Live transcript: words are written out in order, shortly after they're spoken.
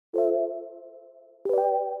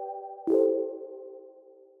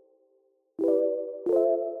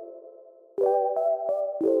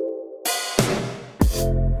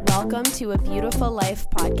Welcome to A Beautiful Life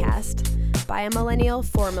podcast by a millennial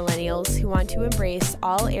for millennials who want to embrace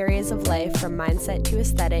all areas of life from mindset to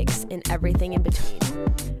aesthetics and everything in between.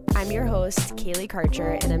 I'm your host, Kaylee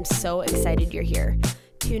Karcher, and I'm so excited you're here.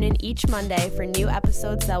 Tune in each Monday for new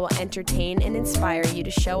episodes that will entertain and inspire you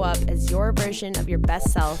to show up as your version of your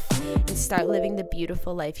best self and start living the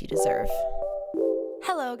beautiful life you deserve.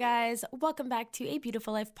 Hello, guys. Welcome back to A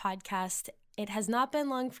Beautiful Life podcast. It has not been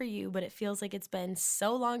long for you, but it feels like it's been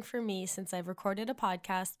so long for me since I've recorded a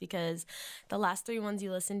podcast because the last 3 ones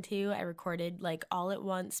you listened to, I recorded like all at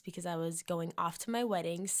once because I was going off to my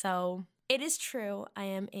wedding. So it is true. I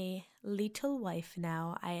am a little wife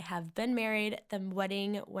now. I have been married. The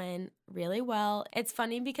wedding went really well. It's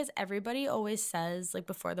funny because everybody always says like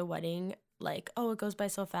before the wedding, like, oh, it goes by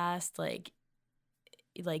so fast. Like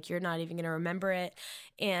you're not even going to remember it.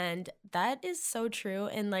 And that is so true.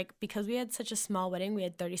 And like, because we had such a small wedding, we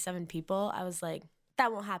had 37 people. I was like,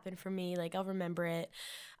 that won't happen for me. Like, I'll remember it.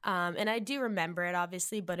 And I do remember it,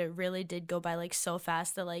 obviously, but it really did go by like so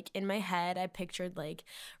fast that like in my head, I pictured like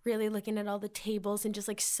really looking at all the tables and just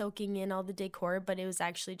like soaking in all the decor. But it was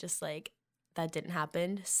actually just like, that didn't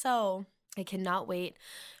happen. So I cannot wait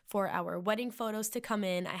for our wedding photos to come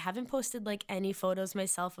in. I haven't posted like any photos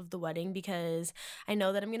myself of the wedding because I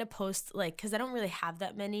know that I'm going to post like, because I don't really have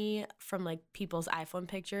that many from like people's iPhone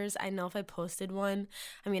pictures. I know if I posted one,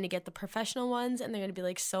 I'm going to get the professional ones and they're going to be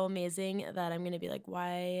like so amazing that I'm going to be like,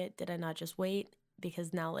 why did I not just wait?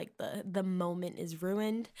 Because now like the moment is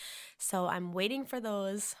ruined. So I'm waiting for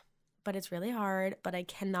those, but it's really hard, but I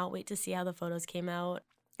cannot wait to see how the photos came out.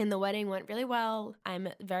 And the wedding went really well. I'm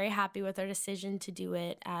very happy with our decision to do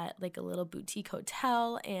it at like a little boutique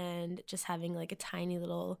hotel and just having like a tiny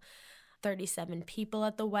little 37 people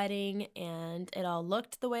at the wedding. And it all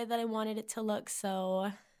looked the way that I wanted it to look.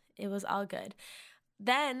 So it was all good.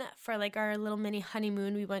 Then for like our little mini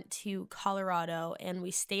honeymoon, we went to Colorado and we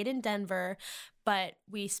stayed in Denver, but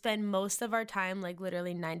we spent most of our time, like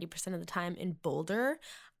literally 90% of the time in Boulder.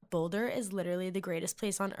 Boulder is literally the greatest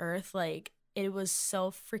place on earth. Like, it was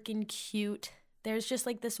so freaking cute. There's just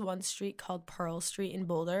like this one street called Pearl Street in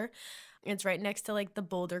Boulder. It's right next to like the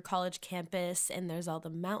Boulder College campus and there's all the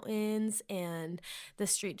mountains and the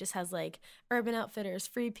street just has like Urban Outfitters,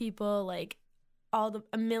 Free People, like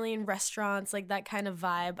a million restaurants, like that kind of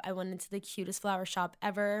vibe. I went into the cutest flower shop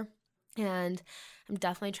ever and I'm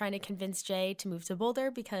definitely trying to convince Jay to move to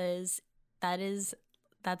Boulder because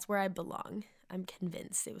that's where I belong. I'm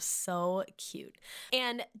convinced. It was so cute.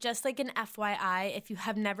 And just like an FYI, if you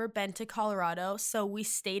have never been to Colorado, so we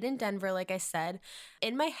stayed in Denver, like I said.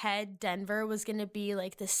 In my head, Denver was going to be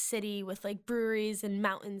like this city with like breweries and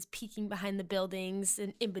mountains peeking behind the buildings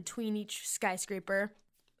and in between each skyscraper.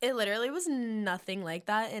 It literally was nothing like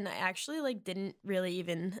that. And I actually like didn't really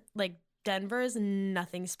even like Denver is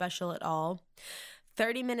nothing special at all.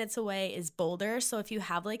 30 minutes away is Boulder. So if you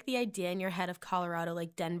have like the idea in your head of Colorado,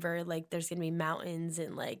 like Denver, like there's going to be mountains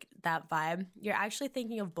and like that vibe, you're actually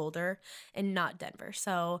thinking of Boulder and not Denver.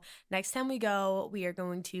 So next time we go, we are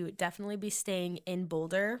going to definitely be staying in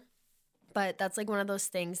Boulder. But that's like one of those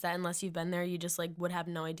things that unless you've been there, you just like would have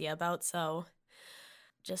no idea about. So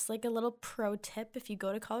just like a little pro tip if you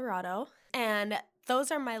go to Colorado. And those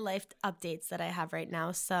are my life updates that I have right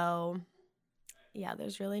now. So yeah,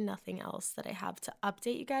 there's really nothing else that I have to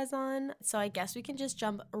update you guys on. So I guess we can just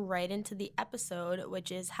jump right into the episode,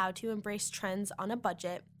 which is how to embrace trends on a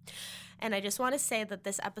budget. And I just want to say that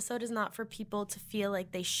this episode is not for people to feel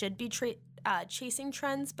like they should be chasing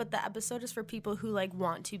trends, but the episode is for people who like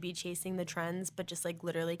want to be chasing the trends, but just like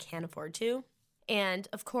literally can't afford to. And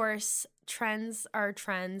of course, trends are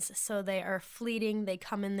trends, so they are fleeting, they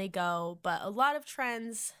come and they go, but a lot of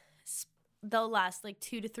trends they'll last like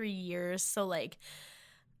 2 to 3 years. So like,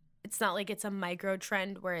 it's not like it's a micro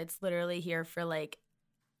trend where it's literally here for like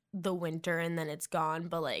the winter and then it's gone.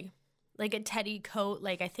 But like a teddy coat,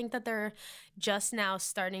 like I think that they're just now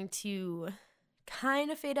starting to kind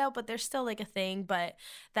of fade out, but they're still like a thing. But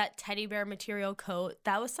that teddy bear material coat,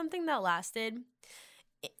 that was something that lasted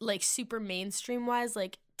like super mainstream wise,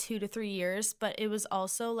 like 2 to 3 years. But it was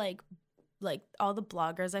also like all the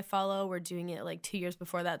bloggers I follow were doing it like 2 years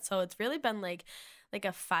before that. So it's really been like a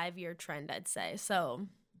 5-year trend, I'd say. So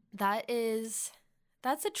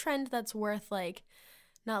that's a trend that's worth like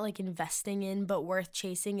not like investing in, but worth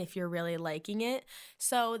chasing if you're really liking it.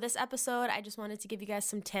 So this episode, I just wanted to give you guys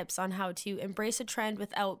some tips on how to embrace a trend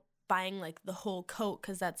without buying like the whole coat,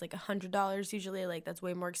 because that's like $100 usually. Like that's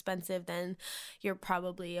way more expensive than you're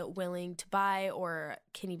probably willing to buy or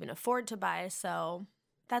can even afford to buy. So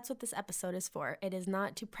that's what this episode is for. It is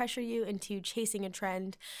not to pressure you into chasing a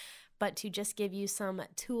trend, but to just give you some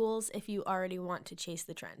tools if you already want to chase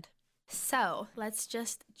the trend. So let's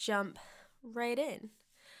just jump right in.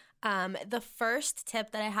 The first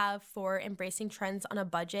tip that I have for embracing trends on a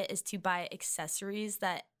budget is to buy accessories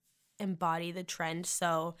that embody the trend.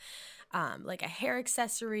 So like a hair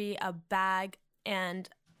accessory, a bag, and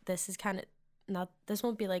this is kind of this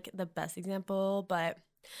won't be like the best example, but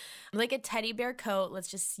like a teddy bear coat. Let's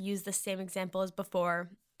just use the same example as before.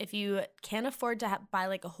 If you can't afford to buy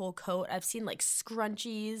like a whole coat, I've seen like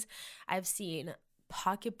scrunchies, I've seen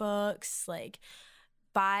pocketbooks, like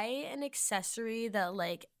buy an accessory that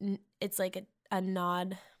like it's like a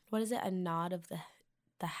nod. What is it? A nod of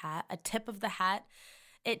the hat, a tip of the hat.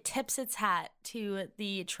 It tips its hat to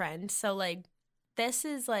the trend. So like this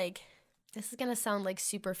is going to sound like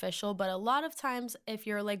superficial, but a lot of times if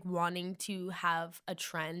you're like wanting to have a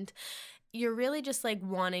trend, you're really just like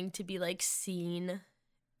wanting to be like seen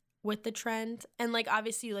with the trend. And like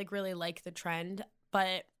obviously you like really like the trend,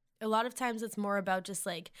 but a lot of times it's more about just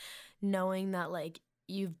like knowing that like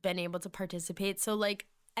you've been able to participate. So like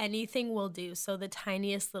anything will do. So the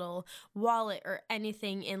tiniest little wallet or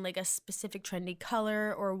anything in like a specific trendy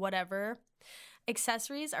color or whatever.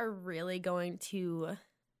 Accessories are really going to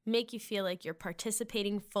make you feel like you're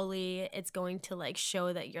participating fully. It's going to like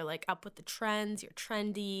show that you're like up with the trends, you're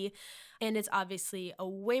trendy, and it's obviously a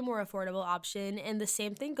way more affordable option. And the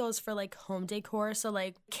same thing goes for like home decor. So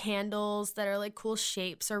like candles that are like cool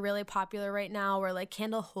shapes are really popular right now, or like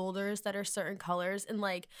candle holders that are certain colors, and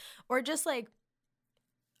like, or just like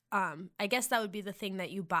I guess that would be the thing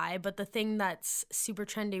that you buy, but the thing that's super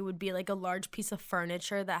trendy would be like a large piece of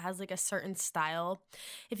furniture that has like a certain style.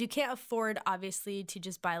 If you can't afford, obviously, to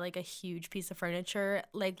just buy like a huge piece of furniture,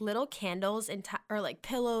 like little candles or like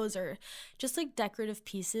pillows or just like decorative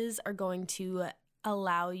pieces are going to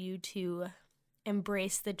allow you to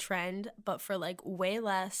embrace the trend, but for like way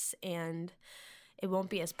less, and it won't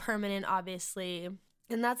be as permanent, obviously.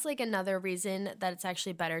 And that's like another reason that it's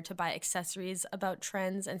actually better to buy accessories about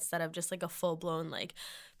trends instead of just like a full-blown like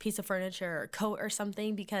piece of furniture or coat or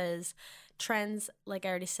something, because trends, like I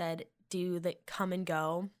already said, do come and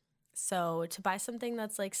go. So to buy something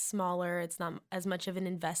that's like smaller, it's not as much of an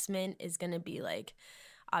investment, is going to be like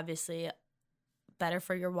obviously better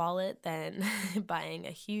for your wallet than buying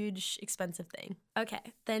a huge expensive thing.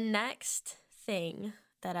 Okay, the next thing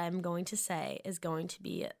that I'm going to say is going to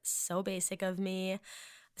be so basic of me,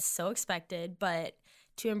 so expected, but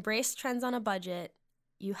to embrace trends on a budget,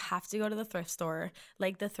 you have to go to the thrift store.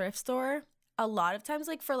 Like the thrift store, a lot of times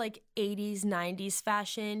like for like 80s, 90s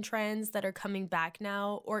fashion trends that are coming back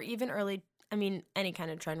now, or even any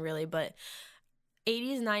kind of trend really, but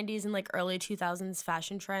 80s, 90s, and like early 2000s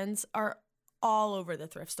fashion trends are all over the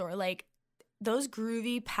thrift store. Like those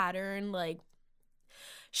groovy pattern, like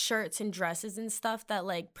shirts and dresses and stuff that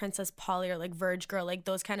like Princess Polly or like Verge Girl, like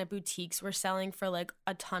those kind of boutiques were selling for like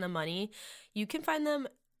a ton of money. You can find them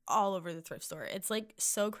all over the thrift store. It's like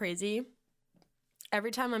so crazy.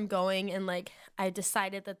 Every time I'm going, and like I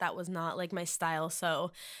decided that was not like my style,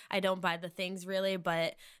 so I don't buy the things really,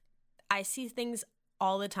 but I see things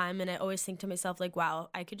all the time and I always think to myself like, wow,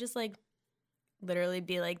 I could just like literally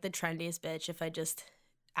be like the trendiest bitch if I just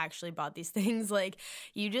actually bought these things. Like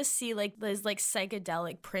you just see like those like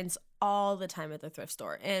psychedelic prints all the time at the thrift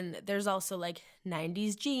store, and there's also like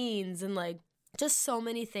 90s jeans and like just so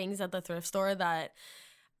many things at the thrift store that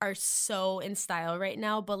are so in style right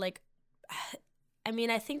now. But like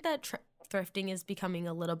I think that thrifting is becoming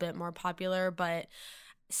a little bit more popular, but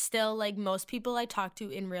still like most people I talk to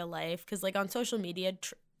in real life, because like on social media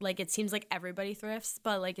like it seems like everybody thrifts,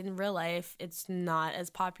 but like in real life it's not as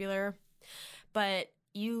popular. But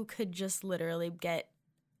you could just literally get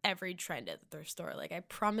every trend at the thrift store. Like I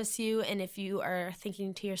promise you. And if you are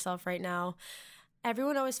thinking to yourself right now,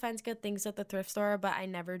 everyone always finds good things at the thrift store, but I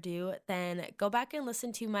never do, then go back and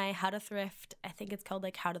listen to my How to Thrift. I think it's called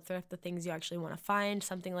like How to Thrift the Things You Actually Want to Find,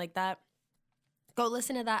 something like that. Go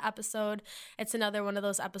listen to that episode. It's another one of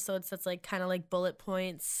those episodes that's like kind of like bullet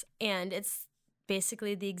points, and it's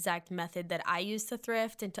basically the exact method that I use to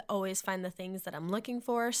thrift and to always find the things that I'm looking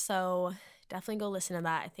for. So definitely go listen to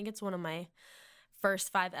that. I think it's one of my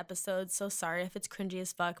first 5 episodes, so sorry if it's cringy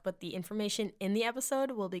as fuck, but the information in the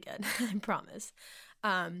episode will be good. I promise.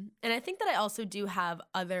 And I think that I also do have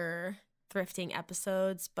other thrifting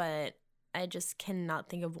episodes, but I just cannot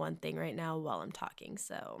think of one thing right now while I'm talking,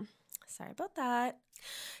 so sorry about that.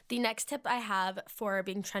 The next tip I have for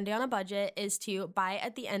being trendy on a budget is to buy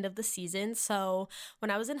at the end of the season. So when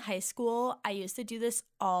I was in high school, I used to do this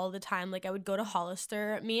all the time. Like I would go to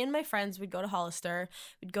Hollister. Me and my friends would go to Hollister.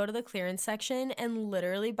 We'd go to the clearance section and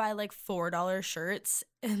literally buy like $4 shirts.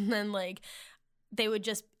 And then like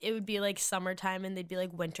it would be like summertime and they'd be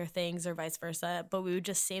like winter things or vice versa, but we would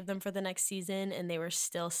just save them for the next season and they were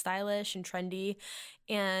still stylish and trendy.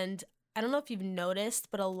 And I don't know if you've noticed,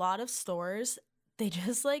 but a lot of stores, they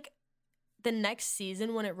just like the next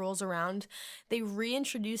season when it rolls around, they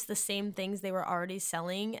reintroduce the same things they were already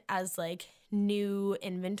selling as like new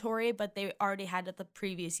inventory, but they already had it the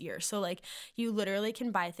previous year. So like you literally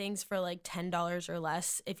can buy things for like $10 or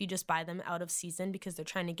less if you just buy them out of season because they're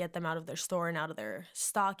trying to get them out of their store and out of their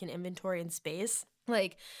stock and inventory and space.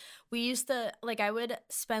 Like we used to, like I would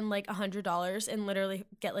spend like $100 and literally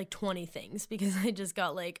get like 20 things because I just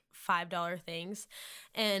got like $5 things.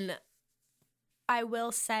 And I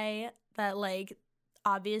will say that like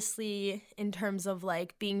obviously in terms of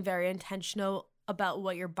like being very intentional about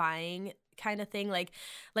what you're buying kind of thing, like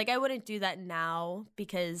I wouldn't do that now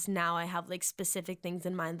because now I have like specific things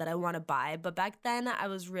in mind that I want to buy. But back then I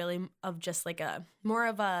was really of just like a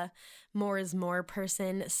more is more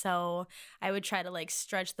person. So I would try to like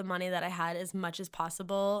stretch the money that I had as much as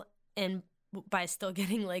possible and by still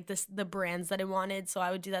getting like the brands that I wanted. So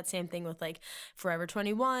I would do that same thing with like Forever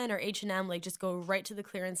 21 or H&M, like just go right to the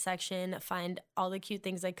clearance section, find all the cute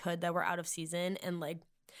things I could that were out of season, and like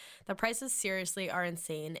the prices seriously are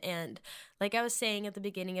insane. And like I was saying at the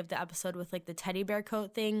beginning of the episode with like the teddy bear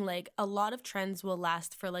coat thing, like a lot of trends will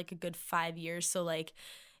last for like a good 5 years. So like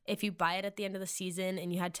if you buy it at the end of the season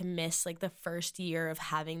and you had to miss like the first year of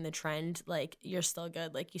having the trend, like you're still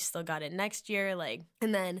good. Like you still got it next year. Like,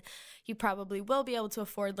 and then you probably will be able to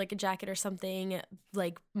afford like a jacket or something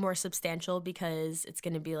like more substantial because it's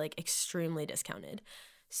going to be like extremely discounted.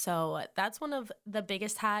 So that's one of the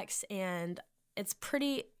biggest hacks. And it's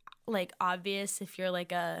pretty like obvious if you're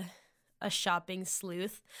like a shopping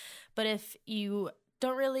sleuth. But if you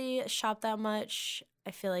don't really shop that much, I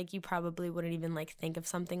feel like you probably wouldn't even like think of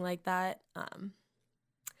something like that.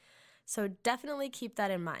 So definitely keep that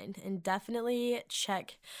in mind and definitely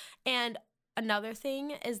check. And another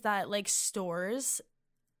thing is that like stores,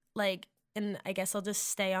 like, and I guess I'll just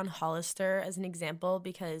stay on Hollister as an example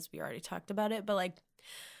because we already talked about it, but like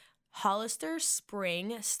Hollister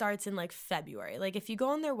spring starts in like February. Like if you go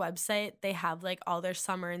on their website, they have like all their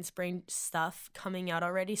summer and spring stuff coming out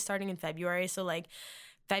already starting in February. So like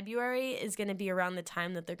February is going to be around the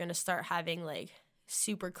time that they're going to start having like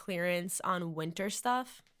super clearance on winter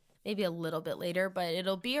stuff. Maybe a little bit later, but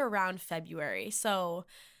it'll be around February. So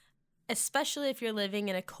especially if you're living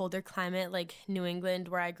in a colder climate like New England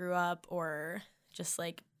where I grew up, or just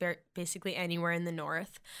like basically anywhere in the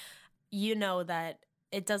north, you know that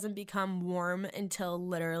it doesn't become warm until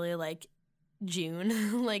literally like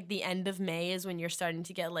June. Like the end of May is when you're starting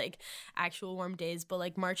to get like actual warm days, but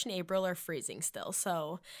like March and April are freezing still.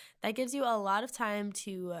 So that gives you a lot of time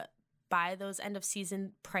to buy those end of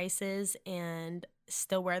season prices and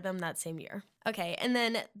still wear them that same year. Okay, and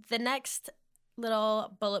then the next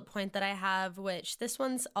little bullet point that I have, which this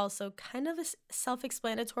one's also kind of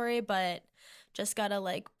self-explanatory, but just gotta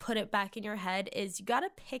like put it back in your head, is you gotta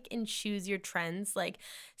pick and choose your trends. Like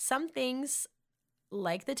some things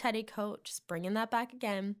like the teddy coat, just bringing that back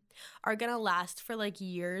again, are gonna last for like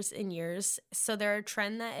years and years. So they're a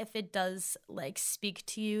trend that if it does like speak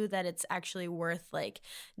to you, that it's actually worth like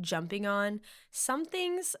jumping on. Some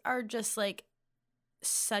things are just like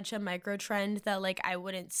such a micro trend that like I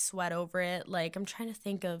wouldn't sweat over it. Like I'm trying to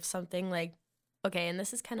think of something like, okay, and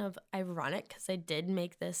this is kind of ironic because I did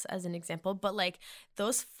make this as an example, but like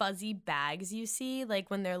those fuzzy bags you see, like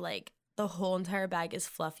when they're like the whole entire bag is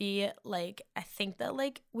fluffy, like I think that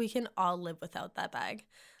like we can all live without that bag.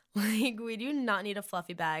 Like we do not need a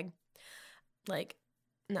fluffy bag. Like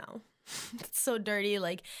no. It's so dirty.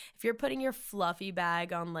 Like if you're putting your fluffy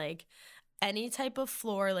bag on like any type of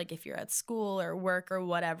floor, like if you're at school or work or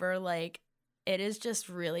whatever, like it is just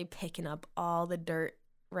really picking up all the dirt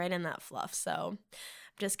right in that fluff. So I'm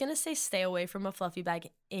just gonna say stay away from a fluffy bag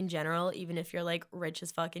in general, even if you're like rich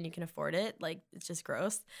as fuck and you can afford it. Like it's just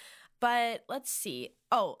gross. But let's see.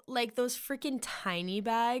 Oh, like those freaking tiny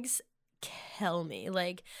bags kill me.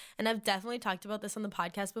 Like, and I've definitely talked about this on the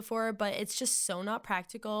podcast before, but it's just so not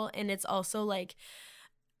practical. And it's also like,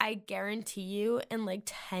 I guarantee you in like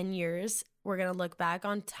 10 years, we're going to look back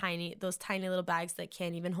on those tiny little bags that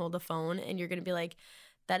can't even hold a phone. And you're going to be like,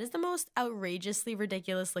 that is the most outrageously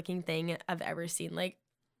ridiculous looking thing I've ever seen. Like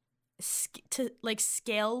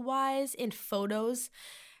scale wise in photos,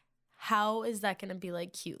 how is that going to be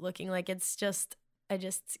like cute looking? Like it's just, I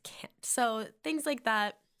just can't. So things like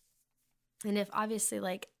that. And if obviously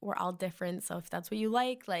like we're all different. So if that's what you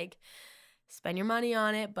like spend your money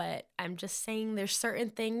on it. But I'm just saying there's certain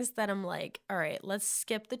things that I'm like, all right, let's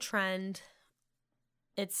skip the trend.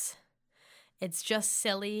 It's it's just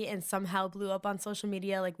silly and somehow blew up on social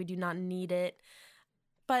media. Like, we do not need it.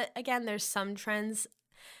 But again, there's some trends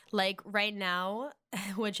like right now,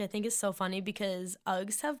 which I think is so funny because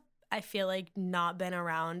Uggs have, I feel like, not been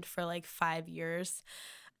around for like 5 years.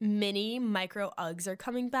 Mini micro Uggs are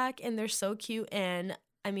coming back and they're so cute. And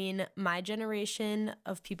I mean, my generation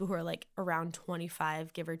of people who are like around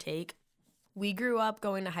 25, give or take, we grew up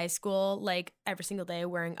going to high school like every single day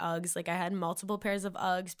wearing Uggs. Like, I had multiple pairs of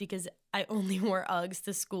Uggs because I only wore Uggs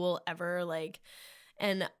to school ever. Like,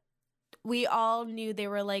 and we all knew they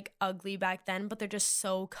were like ugly back then, but they're just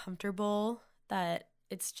so comfortable that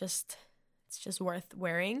it's just worth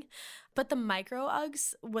wearing. But the micro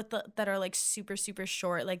Uggs that are like super, super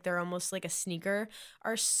short, like they're almost like a sneaker,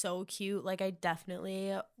 are so cute. Like, I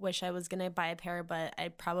definitely wish I was going to buy a pair, but I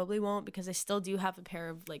probably won't because I still do have a pair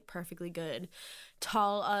of like perfectly good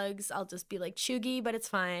tall Uggs. I'll just be like chuggy, but it's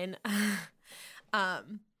fine.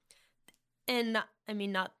 And I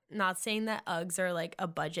mean, not saying that Uggs are like a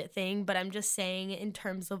budget thing, but I'm just saying in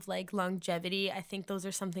terms of like longevity, I think those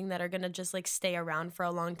are something that are going to just like stay around for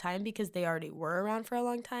a long time because they already were around for a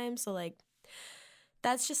long time. So like,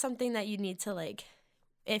 that's just something that you need to like,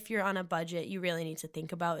 if you're on a budget, you really need to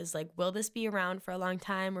think about is like, will this be around for a long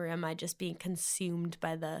time, or am I just being consumed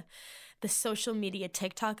by the social media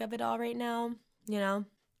TikTok of it all right now? You know,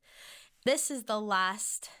 this is the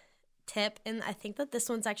last tip, and I think that this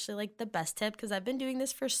one's actually like the best tip because I've been doing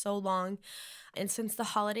this for so long, and since the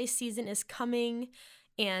holiday season is coming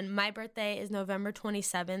and my birthday is November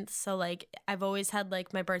 27th, so like I've always had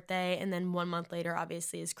like my birthday and then 1 month later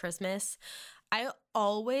obviously is Christmas. I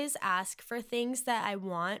always ask for things that I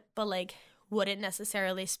want but like wouldn't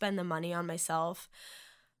necessarily spend the money on myself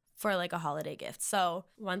for like a holiday gift. So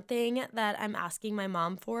one thing that I'm asking my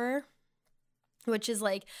mom for, which is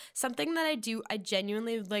like something that I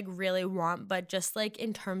genuinely like really want, but just like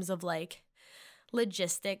in terms of like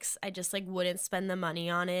logistics, I just like wouldn't spend the money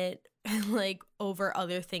on it like over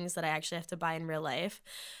other things that I actually have to buy in real life.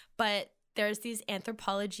 But there's these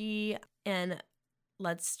Anthropologie, and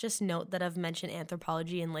let's just note that I've mentioned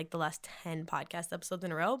Anthropologie in like the last 10 podcast episodes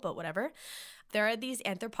in a row, but whatever. There are these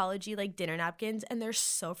Anthropologie like dinner napkins and they're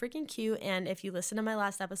so freaking cute. And if you listen to my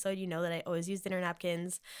last episode, you know that I always use dinner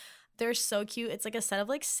napkins. They're so cute. It's like a set of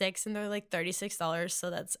like 6 and they're like $36. So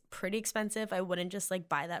that's pretty expensive. I wouldn't just like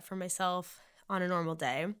buy that for myself on a normal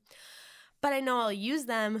day. But I know I'll use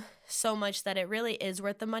them so much that it really is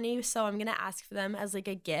worth the money. So I'm going to ask for them as like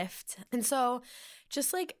a gift. And so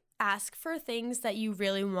just like ask for things that you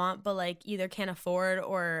really want, but like either can't afford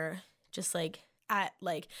or just like at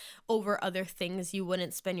like over other things you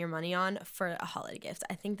wouldn't spend your money on for a holiday gift.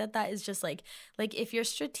 I think that is just like if you're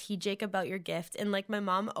strategic about your gift, and like my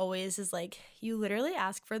mom always is like, you literally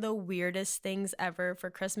ask for the weirdest things ever for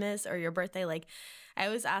Christmas or your birthday. Like I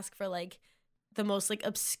always ask for like the most like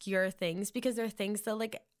obscure things because they're things that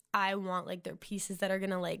like I want, like they're pieces that are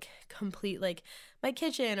gonna like complete like my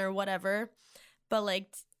kitchen or whatever. But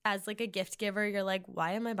like as like a gift giver, you're like,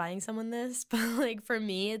 why am I buying someone this? But like for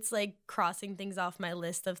me, it's like crossing things off my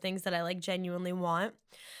list of things that I like genuinely want.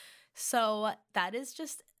 So that is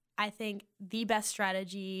just, I think, the best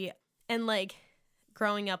strategy. And like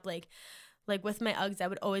growing up, like with my Uggs, I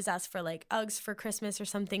would always ask for like Uggs for Christmas or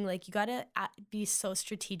something. Like you gotta be so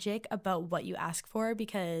strategic about what you ask for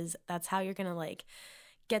because that's how you're gonna like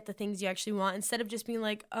get the things you actually want, instead of just being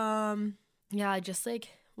like, yeah, I just like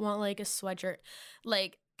want like a sweatshirt.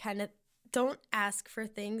 Like kind of don't ask for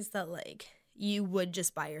things that like you would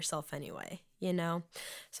just buy yourself anyway, you know?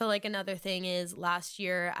 So like another thing is last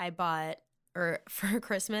year I bought, or for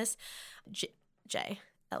Christmas,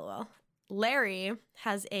 LOL. Larry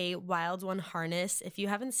has a Wild One harness. If you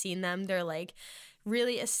haven't seen them, they're like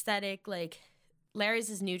really aesthetic. Like Larry's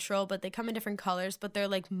is neutral, but they come in different colors, but they're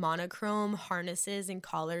like monochrome harnesses and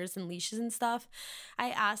collars and leashes and stuff. I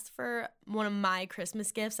asked for one of my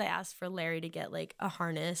Christmas gifts. I asked for Larry to get like a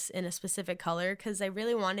harness in a specific color because I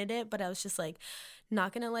really wanted it, but I was just like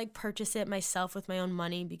not going to like purchase it myself with my own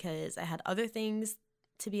money because I had other things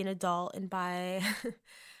to be an adult and buy.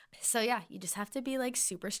 So yeah, you just have to be like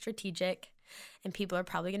super strategic, and people are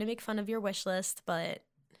probably going to make fun of your wish list, but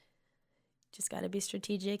just got to be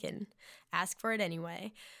strategic and ask for it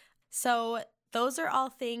anyway. So those are all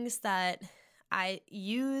things that I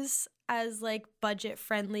use as like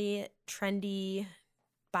budget-friendly, trendy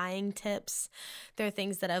buying tips. They're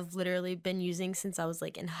things that I've literally been using since I was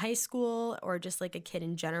like in high school or just like a kid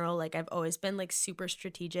in general. Like I've always been like super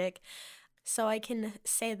strategic. So I can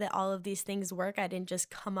say that all of these things work. I didn't just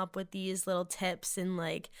come up with these little tips and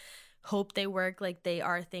like hope they work. Like they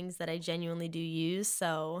are things that I genuinely do use.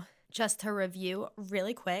 So just to review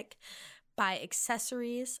really quick, buy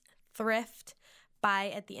accessories, thrift, buy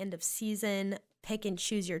at the end of season, pick and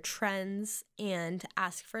choose your trends, and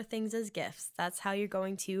ask for things as gifts. That's how you're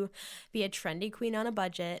going to be a trendy queen on a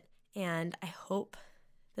budget, and I hope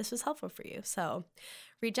this was helpful for you. So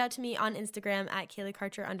reach out to me on Instagram at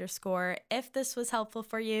 @KayleeKarcher_. If this was helpful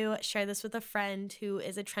for you, share this with a friend who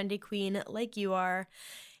is a trendy queen like you are.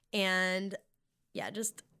 And yeah,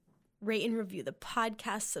 just rate and review the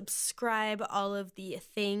podcast, subscribe, all of the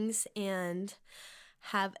things, and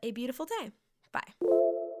have a beautiful day. Bye.